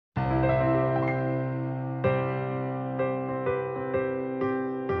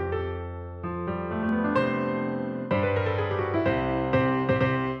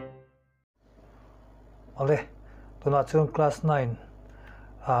tuna chuan class 9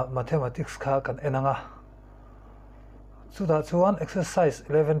 mathematics kha kan enanga chuta chuan exercise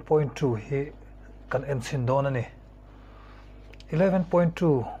 11.2 hi kan en sin don ani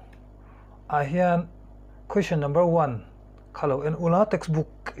 11.2 hian question number 1 khalo en ula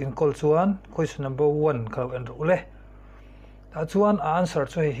textbook in kol chuan question number 1 khalo en ule ta chuan answer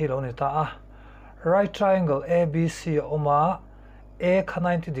chu hi lo ni ta right triangle ABC oma a kha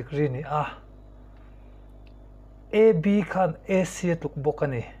 90 degree ni AB khan AC tuk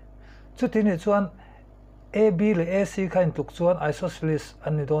bokani chuti ni chuan AB le AC khan tuk chuan isosceles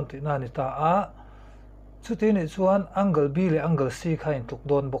ani don ti na ni ta chuti ni chuan angle B le angle C khan tuk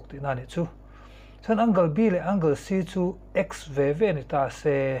don bok ti na ni chu chuan angle B le angle C chu x ve ni ta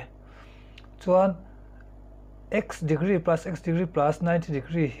se chuan x degree plus 90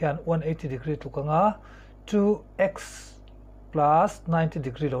 degree hian 180 degree tukanga 2x plus 90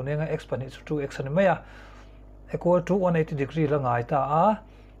 degree lo nenga x pani chu 2x ani maya equal to 180 degree la ngai ta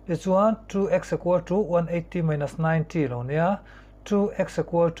this one 2x equal to 180 minus 90 lo nia 2x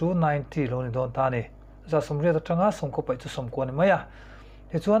equal to 90 lo ni don ta ni za somria ta tanga somko pai chu somko ni maya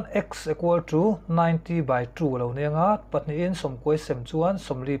this one x equal to 90 by 2 lo nenga patni in somkoi sem chuan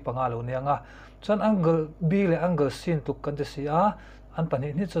somli panga lo nenga chuan angle B le angle C tu kan te si an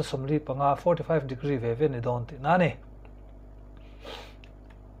pani ni chu somli panga 45 degree ve ni don ti na ni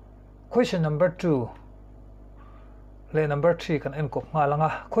question number 2 le number 3 kan en kop nga langa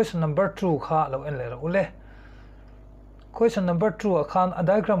question number 2 kha lo en le ro ule question number 2 khan a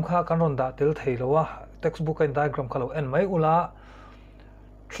diagram kha kan ron da tel thei lo textbook in diagram kha lo en mai ula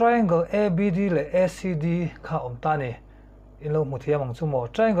triangle ABD le ACD kha omta ni in lo muthia mang chu mo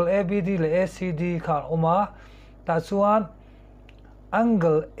triangle ABD le ACD kha oma ta chuan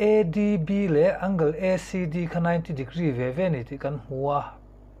angle ADB le angle ACD kha 90 degree ve ni ti kan huwa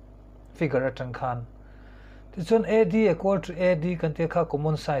figure atang khan ti chuan AD equal to AD kan te kha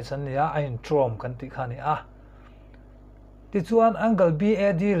common size an ya ain trom kan ti kha ni ti chuan angle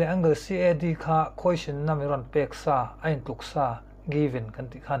BAD le angle CAD kha question na mi ron pek sa ain tuk sa given kan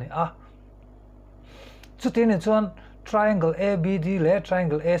ti kha ni chuti ni chuan triangle ABD le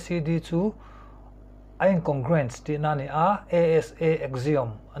triangle ACD chu ain congruence ti na ni ASA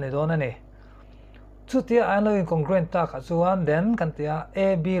axiom ani don ani chuti ain lo incongruent ta kha chuan then kan ti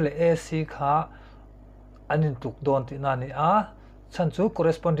AB le AC kha anin tuk don ti na ni chan chu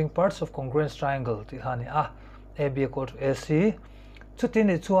corresponding parts of congruence triangle ti ha ni AB equal to AC chuti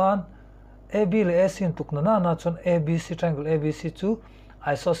ni chuan AB le AC in tuk na na chuan ABC triangle ABC chu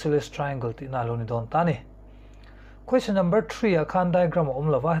isosceles triangle ti na lo ni don ta ni question number 3 khan diagram om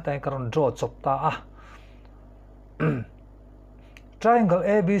lova ta karon draw chop ta triangle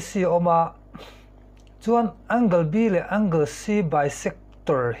ABC oma chuan angle B le angle C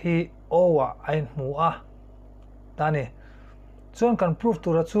bisector hi owa ain mu tani chuan kan prove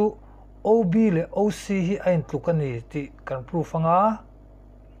tura chu OB le OC hi ain tlukani ti kan prove anga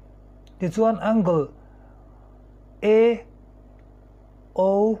ti chuan angle A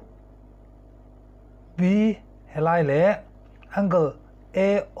O B helai le angle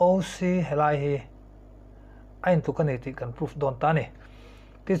AOC helai hi ain tlukani ti kan prove don tani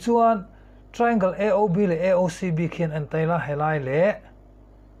ti chuan triangle AOB le AOCB khin an taila helai le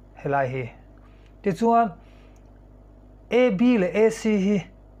helai hi ti chuan AB le AC hi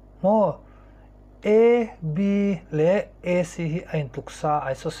mo AB le AC hi ain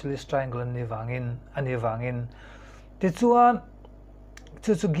tuksa isosceles triangle ani wangin ti chuan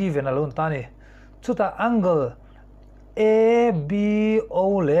chu given alone tani chuta angle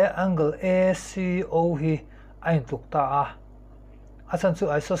ABO le angle ACO hi ain tukta asan chu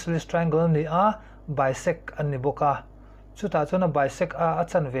isosceles triangle ni bisect ani boka chuta chuna bisect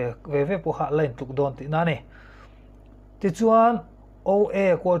achan ve pu ha line tuk don ti na ni ti chuan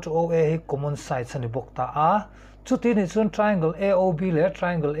OA equal to OA hi common sides ani bok ta chuti ni chuan triangle AOB le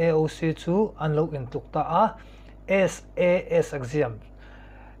triangle AOC chu anlo in tuk ta SAS axiom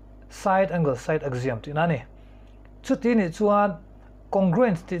side angle side axiom ti na ni chuti ni chuan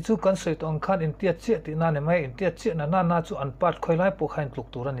congruent ti chu kan soi tong khan in tia che ti na ne mai in tia che na chu an part khoilai pu khain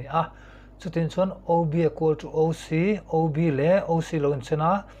tluk tur ani chutin chuan OB equal to OC OB le OC lo in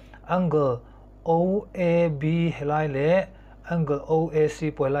chena angle OAB helai le angle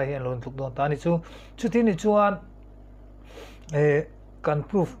OAC poilai hian lo in tluk don ta ni chu chutin ni chuan kan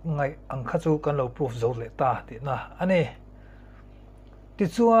proof ngai ang kha chu kan lo proof zo le ta ti na ani ti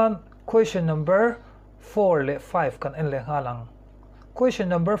chuan question number 4 le 5 kan en le halang question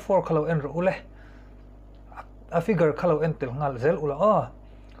number 4 khalo en ro ule a figure khalo en tel ngal zel ula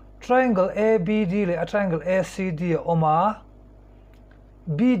triangle ABD le a triangle ACD oma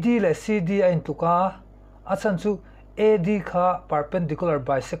BD le CD ain tuka achan chu AD kha perpendicular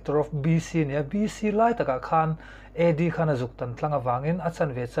bisector of BC nia BC lai taka khan AD khana zuktan tlanga wangin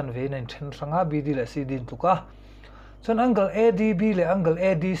achan ve nen then ranga BD le CD tuka chon angle ADB le angle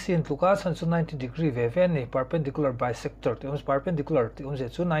ADC in tuka chan chu 90 degree ve ni perpendicular bisector ti perpendicular ti je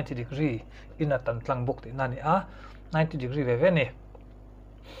chu 90 degree in a tan tlang bok ti nani a 90 degree ve ni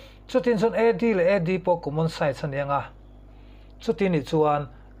chutin chon AD le AD po common side chan yanga chutin ni chuan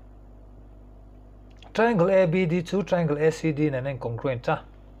triangle ABD chu triangle ACD nen congruent cha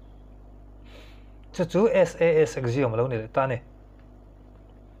chu SAS axiom lo ni ta ni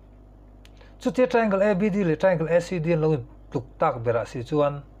chu ti triangle ABD le triangle ACD lo tuk tak bera si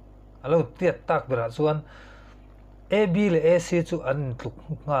chuan alo tiat tak bera chuan AB le AC chu an tuk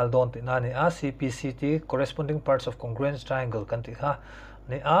ngal don ti na ni a CPCT corresponding parts of congruent triangle kan ti ha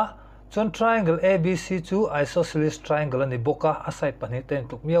ni a chuan triangle ABC chu isosceles triangle ani boka a side pani ten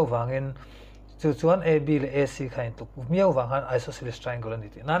tuk miau wangin chu chuan AB le AC khain tuk miau wangan isosceles triangle ani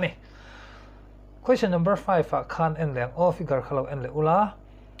ti na ni question number 5 a khan en leng o figure khalo en le ula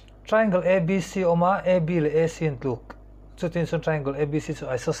triangle ABC oma AB le AC in tuk chutin so triangle ABC chu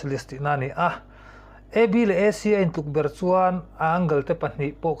isosceles ti na ni a AB le AC in tuk ber chuan angle te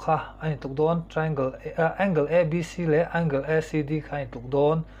pani po kha in tuk don triangle angle ABC le angle ACD kha in tuk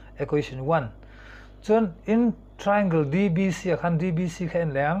don equation 1 chuan in triangle DBC khan DBC kha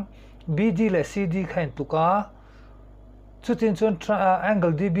en leng BD le CD kha in tuka chutin chuan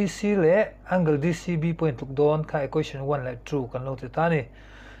angle DBC le angle DCB point tuk don kha equation 1 le true kan lo ti ta ni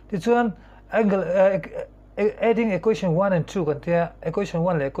ti chuan angle adding equation 1 and 2 kan tia equation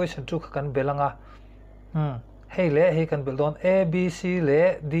 1 le equation 2 kan belanga hei le hei kan bel don ABC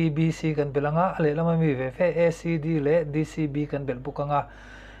le DBC kan belanga ale lama mi ve fe ACD le DCB kan bel bukanga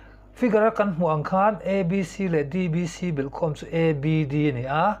figure kan mu ang khan ABC le DBC bel khom chu ABD ni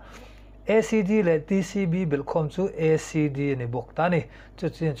a ACD le DCB bel khom chu ACD ni bok ta ni chu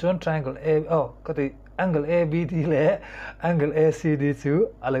chin chuan triangle kati angle ABD le angle ACD chu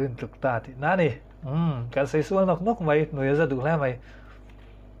alagin tuk ta ti na ni kan sei sual nok mai noya za du hla mai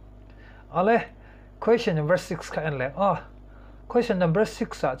ale question number 6 ka en leng question number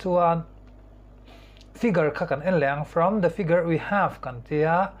 6 a chuan figure kha kan en leng from the figure we have kan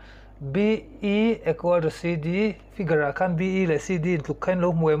tia BE equal to CD figure kan BE le CD tuk khain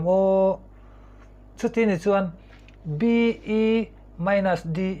lo muem o chuti ni chuan BE minus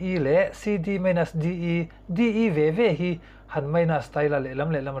DE le CD minus DE DE ve hi han minus taila le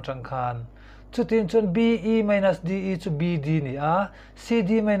lam atang khan chutin chuan BE minus DE chu BD ni a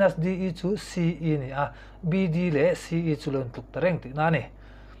CD minus DE chu CE ni a BD le CE chu lon tuk tareng ti na ni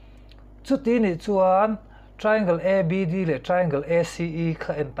chuti ni chuan triangle ABD le triangle ACE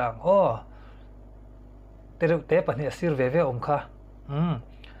kha entang te pani asir ve om kha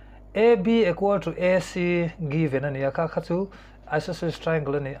AB equal to AC given ani a kha chu isosceles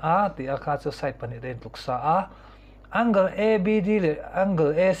triangle ani a ti a kha chu side pani den tuk sa a angle ABD le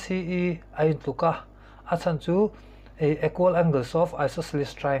angle ACE ain tuka achan chu equal angles of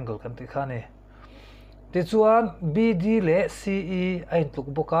isosceles triangle kan ti khani ti chuan BD le CE ain tuk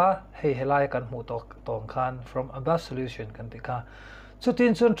boka hei helai kan mu tong khan from above solution kan ti kha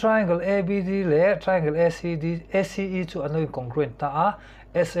chutin chuan triangle ABD le triangle ACE chu anoi congruent ta a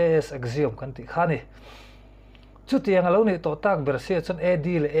SAS axiom kan ti khani chutiang alo ni to tak ber se chon AD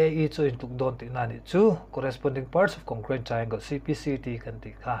le AE chu in tuk don ti na ni chu corresponding parts of congruent triangle CPCT kan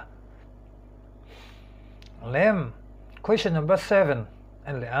ti kha lem question number 7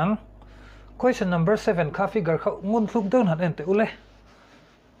 en leang question number 7 kha figure kha ngun thuk don han en te ule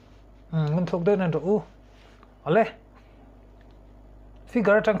ngun thuk don en ro ale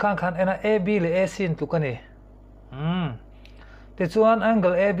figure tang khan ena AB le AC in tukani te chuan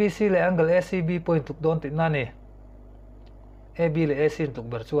angle ABC le angle ACB point tuk don ti na ni AB le AC in tuk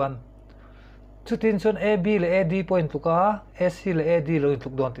ber chuan chutin chuan AB le AD point tuka AC le AD lo in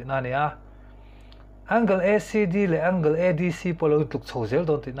tuk don ti na ni a angle ACD le angle ADC po lo in tuk chhozel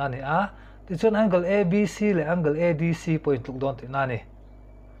don ti na ni a ti chuan angle ABC le angle ADC point tuk don ti na ni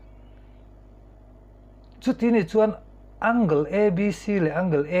chuti ni chuan angle ABC le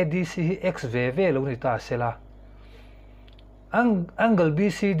angle ADC hi x ve lo ni ta sela angle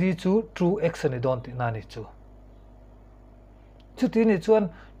BCD chu true x ani don ti na ni chu chuti ni chuan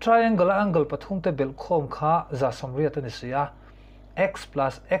triangle angle pathum te bel khom kha za somriat ani sia x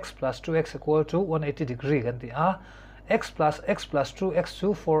plus 2x equal to 180 degree kan ti a x plus 2x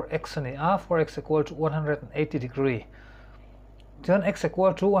to 4x ani a 4x equal to 180 degree chuan x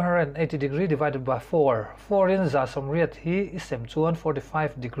equal to 180 degree divided by 4 in za somriat hi isem chuan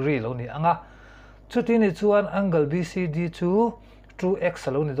 45 degree lo ni anga chuti ni chuan angle BCD chu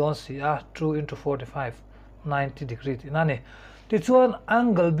 2x lo ni don sia 2 into 45 90 degree ti na ni ti chuan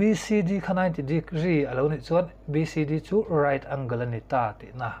angle BCD kha 90 degree alo ni chuan BCD chu right angle ani ta ti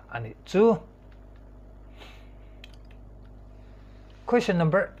na ani chu question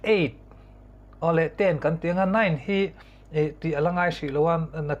number 8 ole 10 kan tinga 9 hi ti alangai si lowan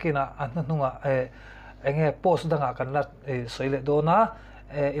nakina anhnunga enge post danga kan lat soile do na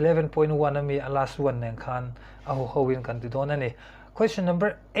 11.1 ami last one nen khan aho howin kan ti don ani question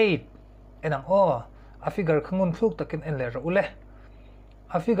number 8 enang a figure khangun thluk takin en le ule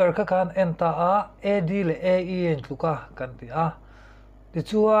a figure kha khan enta a AD le AE en tluka kan ti a ti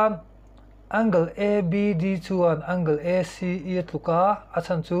chuan angle ABD chuan angle ACE tluka a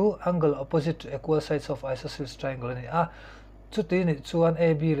chan chu angle opposite to equal sides of isosceles triangle ni a chu ti ni chuan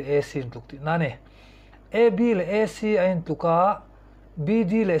AB le AC in tluk ti na ni AB le AC a in tluka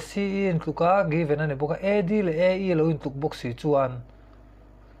BD le CE in tluka given ani boka AD le AE lo in tluk box si chuan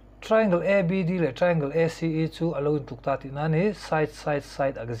triangle ABD le triangle ACE chu alo in tluk ta ti na ni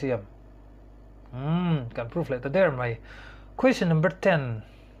side axiom can prove later there my question number 10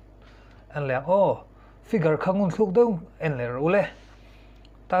 and le figure khangun thluk deu en le ule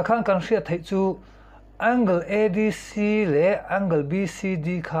ta khan kan hria thei chu angle ADC le angle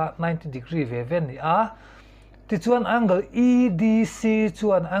BCD kha 90 degree ve ven ni a ti chuan angle EDC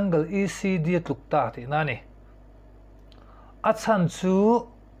chuan angle ECD tluk ta ti na ni a chan chu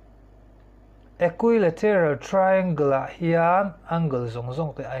equilateral triangle a hian angle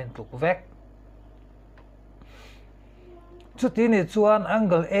zong te a in tluk vek chu ti ni chuan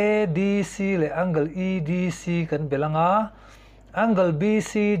angle ADC le angle EDC kan belanga angle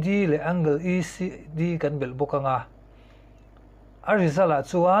BCD le angle ECD kan bel bokanga a result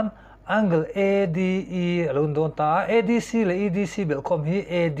chuan angle ADE alon don ta ADC le EDC bel khom hi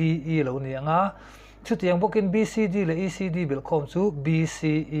ADE lo ni anga chu tiang bokin BCD le ECD bel khom chu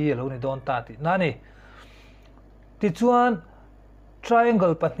BCE lo ni don ta ti nani ti chuan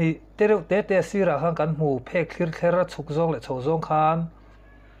triangle pahnih te sira khan kan hmu phek thlir chuk zong le chho zong khan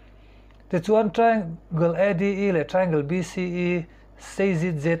ti chuan triangle ADE le triangle BCE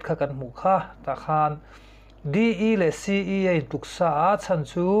CZZ kha kan hmu kha ta khan DE le CE in tuksa a chan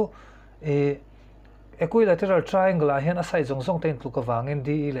chu equilateral triangle a hian a side zong te in tluk awangin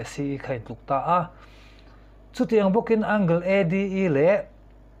DE le CE kha in tluk ta a chu tiang bokin angle ADE le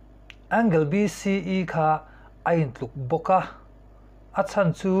angle BCE kha a in tluk boka a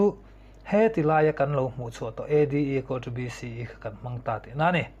chan chu he ti laia kan lo hmu chu to ADE equal to BCE kan mang ta ti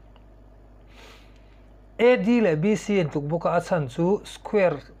na ni AD le BC in tluk boka a chan chu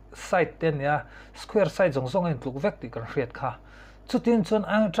square side ten ya square side zong in tluk vek ti kan hriat kha chu tin chun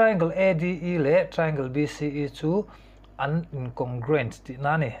ang triangle ADE le triangle BCE chu incongruent ti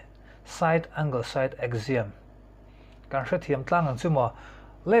na ni side angle side axiom kan hriat hiam tlang ang chu mo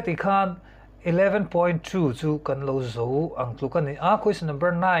leti khan 11.2 chu kan lo zo ang tluk ani a question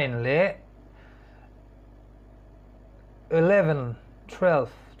number 9 le 11 12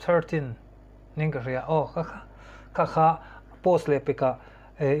 13 ning ka ria kha post le peka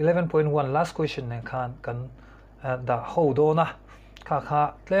 11.1 last question ne khan kan da ho do na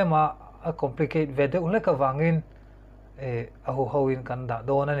kha tlema a complicate vede ule ka wangin a ho in kan da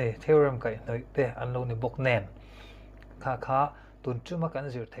do na ni theorem kai noi te an lo ni bok nen kha tun chuma kan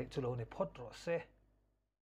zir thei chu lo ni phot ro se